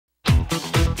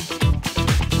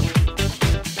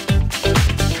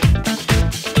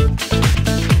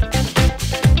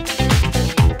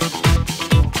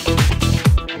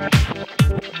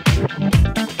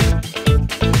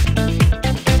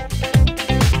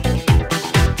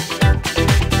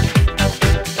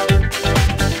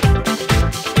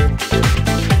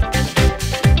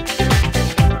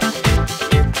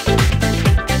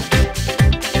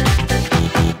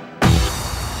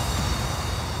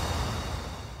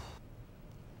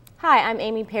Hi, I'm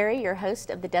Amy Perry, your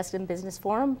host of the Destin Business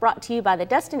Forum, brought to you by the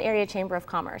Destin Area Chamber of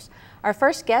Commerce. Our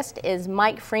first guest is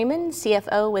Mike Freeman,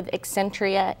 CFO with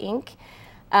Acentria, Inc.,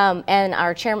 and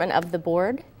our chairman of the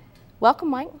board. Welcome,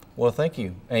 Mike. Well, thank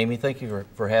you, Amy. Thank you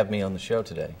for having me on the show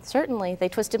today. Certainly. They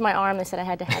twisted my arm. They said I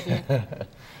had to have you.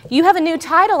 You have a new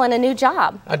title and a new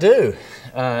job. I do.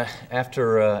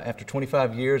 After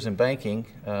 25 years in banking,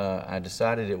 I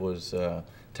decided it was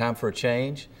time for a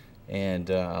change,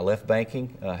 and I left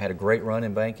banking. I had a great run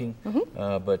in banking,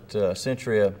 but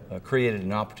Acentria created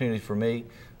an opportunity for me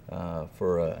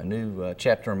for a new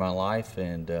chapter in my life,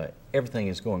 and everything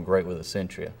is going great with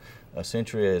Acentria.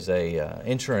 Acentria is a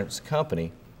insurance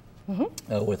company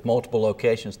with multiple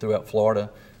locations throughout Florida.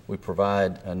 We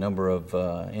provide a number of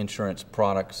insurance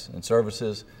products and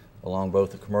services along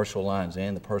both the commercial lines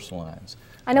and the personal lines.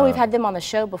 I know we've had them on the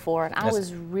show before, and I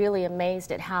was really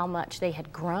amazed at how much they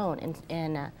had grown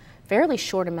in a fairly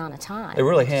short amount of time. They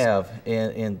really have,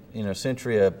 and you know,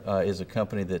 Acentria is a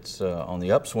company that's on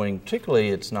the upswing. Particularly,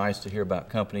 it's nice to hear about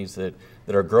companies that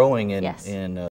are growing in